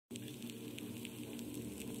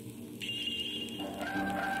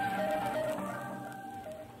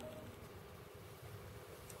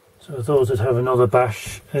So I thought I'd have another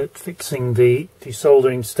bash at fixing the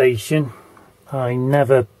desoldering station. I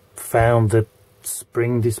never found the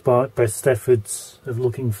spring despite best efforts of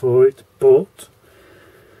looking for it, but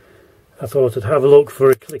I thought I'd have a look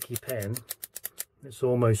for a clicky pen. It's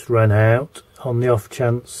almost run out, on the off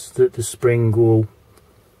chance that the spring will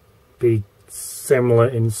be similar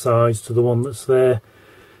in size to the one that's there.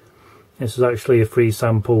 This is actually a free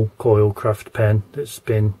sample Coilcraft pen that's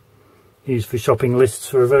been used for shopping lists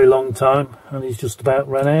for a very long time and he's just about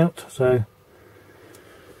run out, so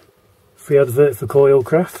free advert for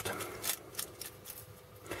Coilcraft.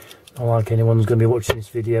 Not like anyone's going to be watching this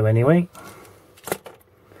video anyway.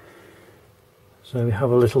 So we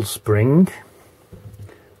have a little spring,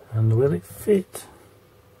 and will it fit?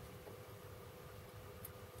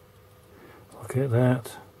 Look at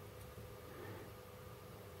that.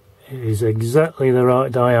 It is exactly the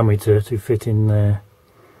right diameter to fit in there.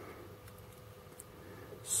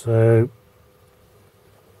 So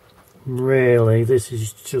really this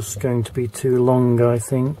is just going to be too long, I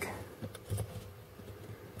think.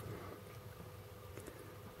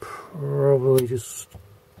 Probably just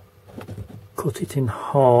cut it in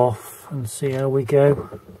half and see how we go.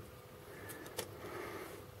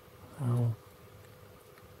 I'll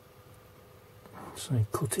say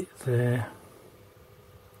cut it there.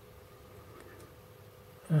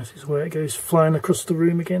 That is where it goes flying across the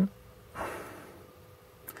room again.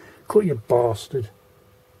 Cut, you bastard.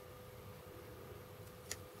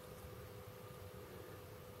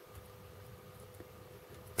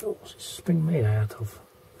 Oh, what's this spring made out of?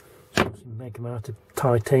 Supposed to make them out of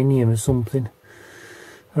titanium or something.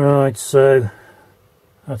 Right, so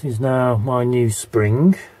that is now my new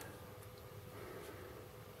spring.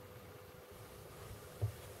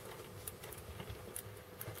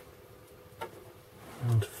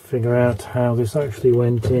 And to figure out how this actually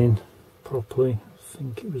went in properly. I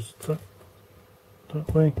think it was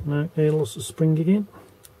that way. No, here, lost the spring again.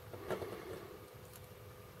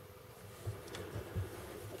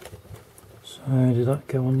 So did that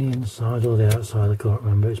go on the inside or the outside? I can't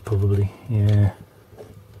remember. It's probably, yeah.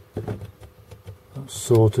 That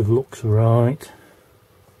sort of looks right.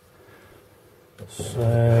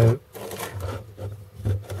 So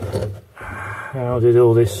how did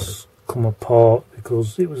all this come apart?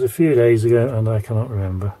 Because it was a few days ago and I cannot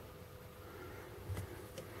remember.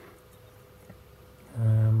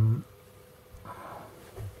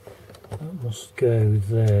 That must go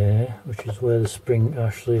there, which is where the spring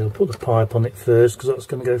actually, I'll put the pipe on it first because that's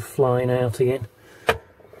going to go flying out again.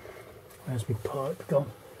 Where's my pipe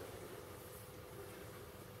gone?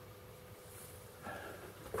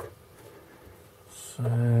 So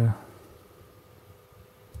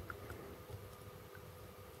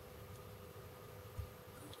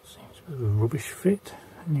seems a bit of a rubbish fit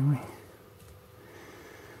anyway.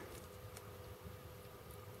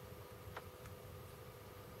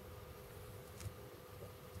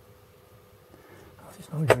 It's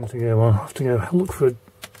not going to go on. I have to go look for a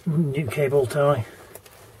new cable tie.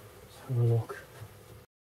 Let's have a look.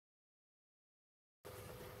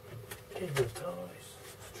 Cable ties.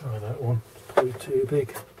 Let's try that one. It's probably too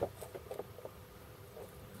big.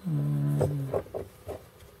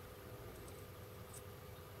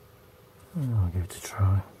 I'll give it a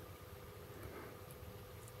try.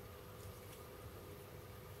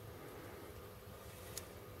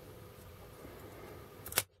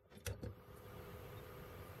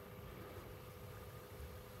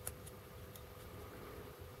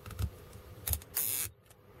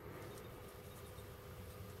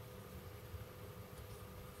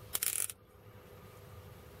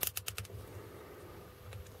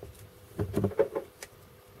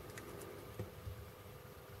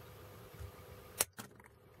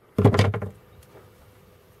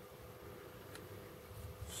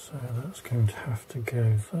 So that's going to have to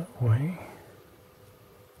go that way.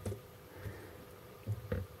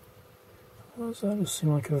 That doesn't seem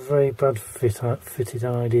like a very bad fitted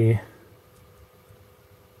idea.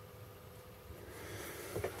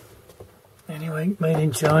 Anyway, made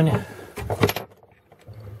in China. So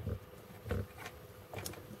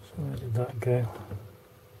where did that go?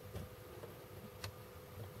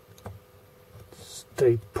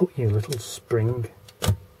 Stay put, you little spring.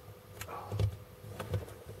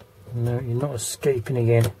 No, you're not escaping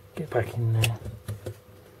again. Get back in there.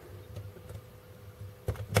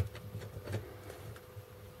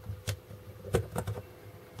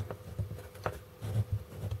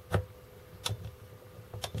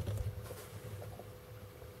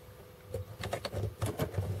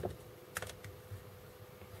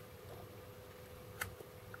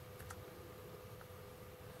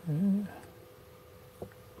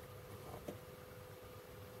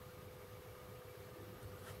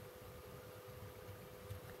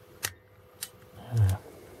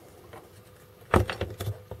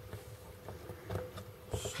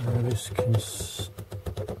 this can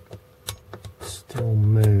still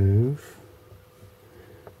move.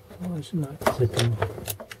 Why isn't that clipping?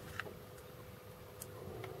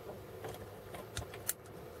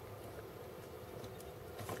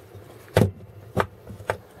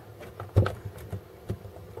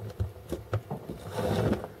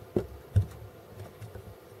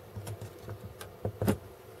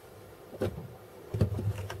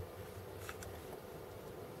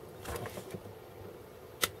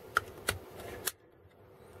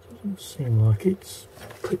 Doesn't seem like it's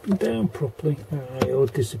clipping down properly. You're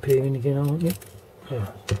disappearing again, aren't you?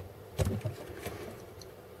 Oh.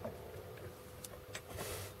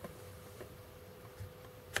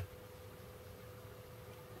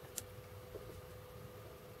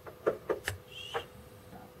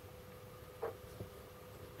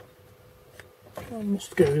 I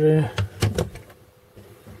must go there.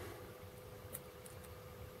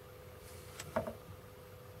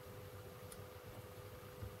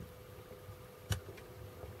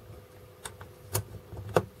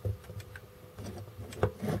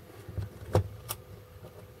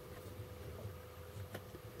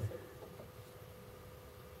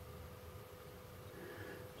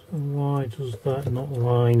 So why does that not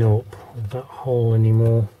line up with that hole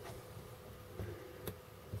anymore?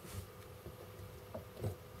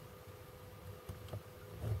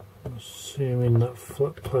 Assuming that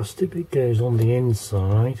flat plastic bit goes on the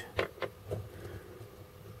inside.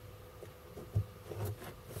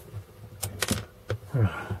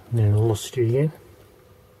 Now I lost you again.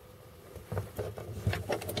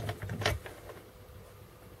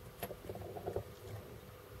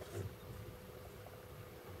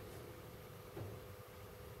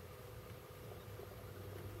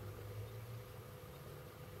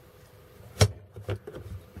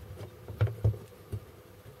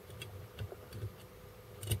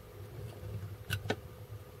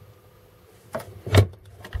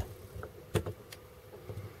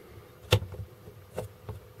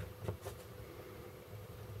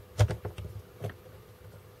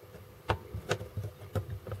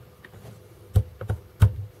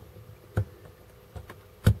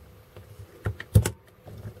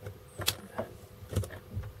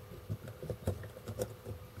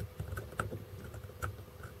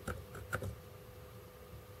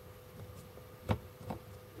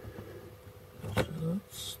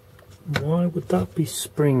 Why would that be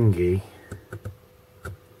springy?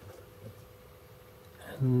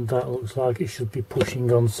 And that looks like it should be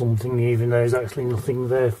pushing on something even though there's actually nothing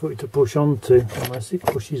there for it to push onto, unless it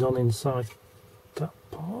pushes on inside that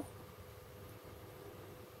part.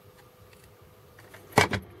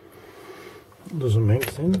 Doesn't make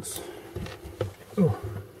sense. Oh.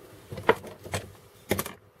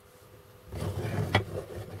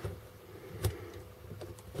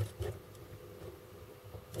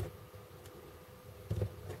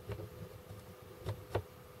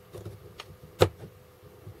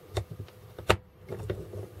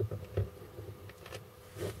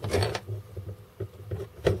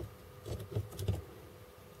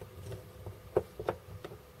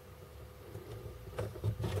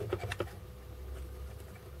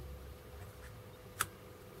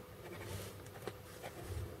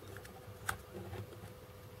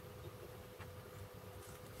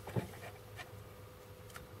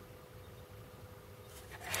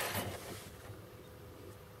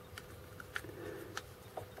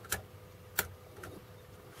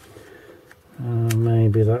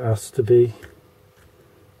 Maybe that has to be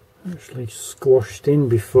actually squashed in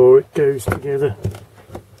before it goes together.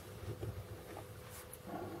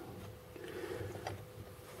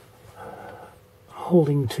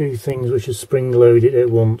 Holding two things which are spring loaded at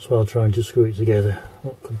once while trying to screw it together.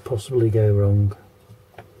 What could possibly go wrong?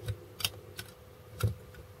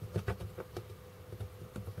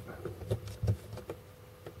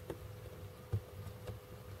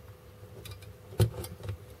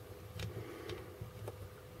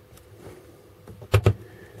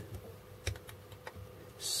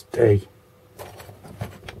 Stay.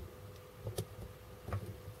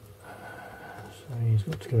 So he's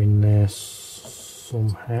got to go in there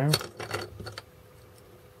somehow.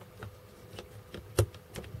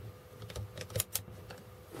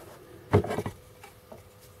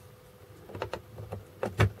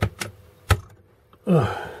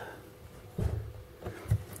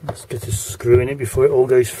 Let's get a screw in it before it all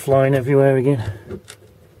goes flying everywhere again.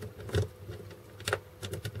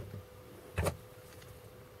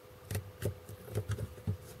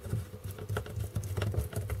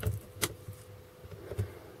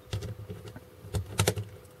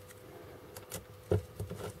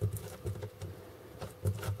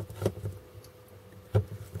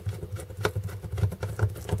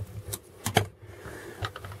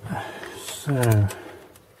 So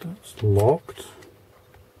that's locked,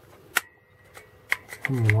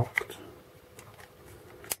 unlocked.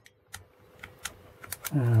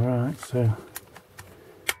 Alright, so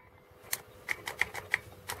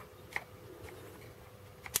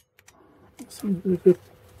seems a bit of a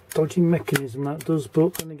dodgy mechanism that does,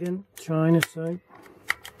 but then again, China, so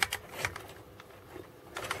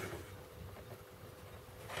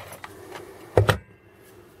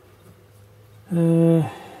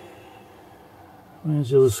where's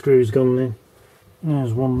the other screws gone then?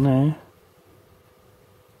 There's one there.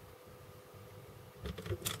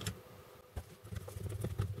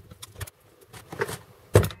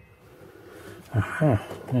 Aha,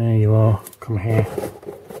 there you are, come here.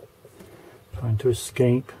 Trying to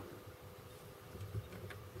escape.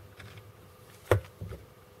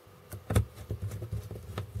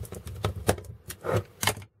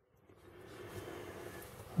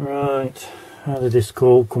 Right, how did this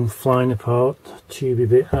all come flying apart? Tubey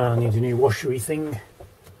bit. I need a new washery thing.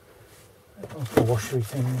 The washery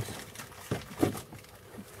things.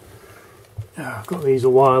 I got these a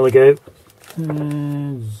while ago.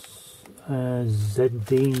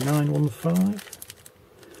 ZD915.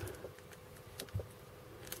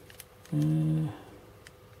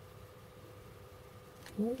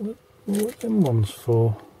 What were them ones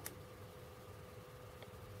for?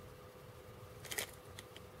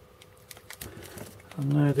 I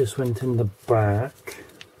know this went in the back.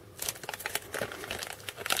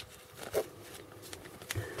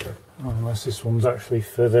 Oh, unless this one's actually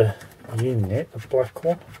for the unit, the black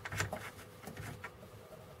one.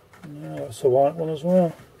 No, that's a white one as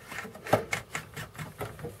well.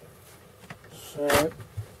 So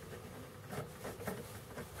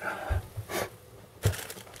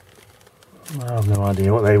I have no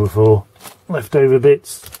idea what they were for. Leftover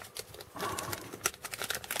bits.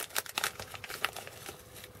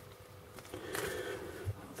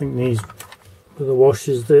 I think these were the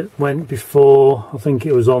washers that went before. I think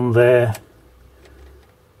it was on there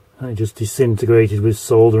and it just disintegrated with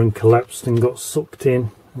solder and collapsed and got sucked in,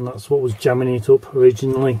 and that's what was jamming it up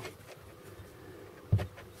originally.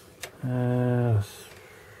 I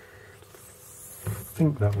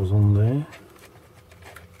think that was on there.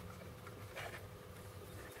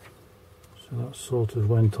 So that sort of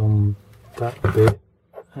went on that bit.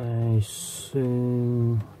 I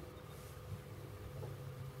assume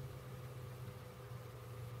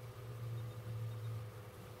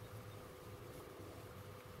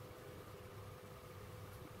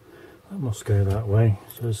that must go that way.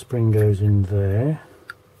 So the spring goes in there.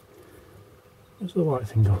 Where's the white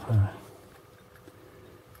thing got there?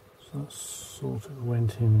 So that sort of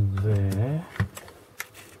went in there.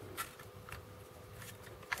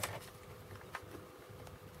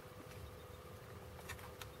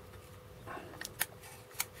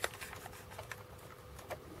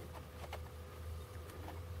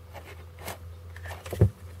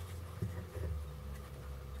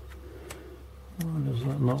 Why does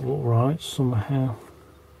that not look right somehow?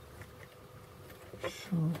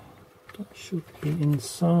 Sure, that should be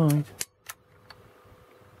inside.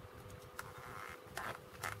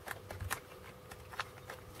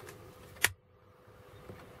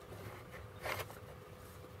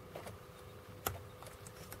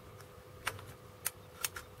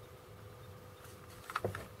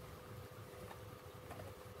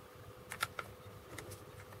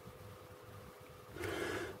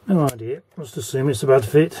 No idea, must assume it's a bad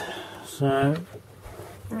fit. So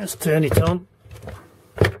let's turn it on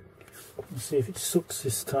and see if it sucks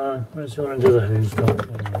this time. Where's your end of the hose gone?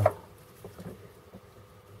 There you are.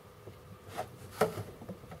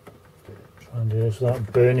 Try and do this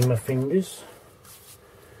without burning my fingers.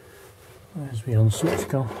 Where's the on switch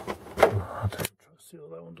gone? Oh, I don't try to see what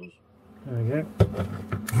that one does. There we go.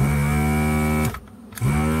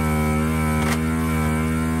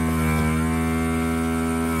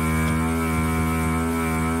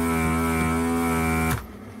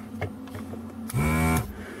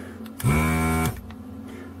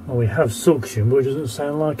 Well, we have suction, but it doesn't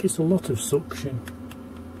sound like it's a lot of suction.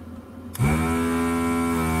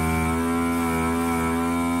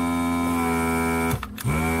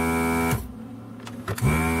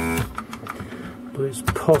 But it's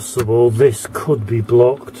possible this could be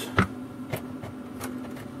blocked.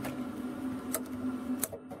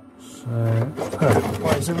 So,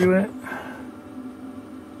 lights everywhere.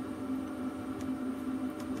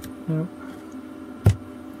 Nope.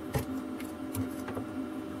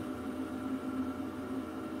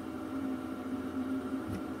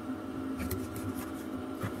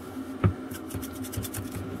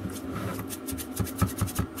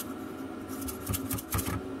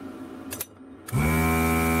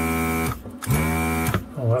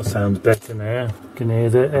 that sounds better now. You can hear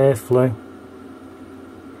the airflow.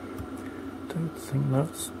 Don't think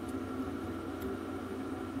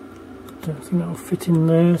that'll fit in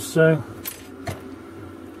there, so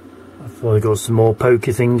I thought I got some more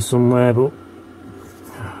pokey things somewhere, but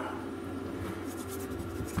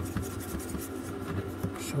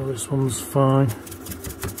I'm sure this one's fine.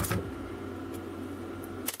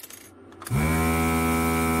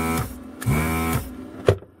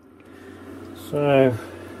 So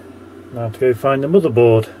now to go find the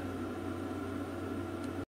motherboard.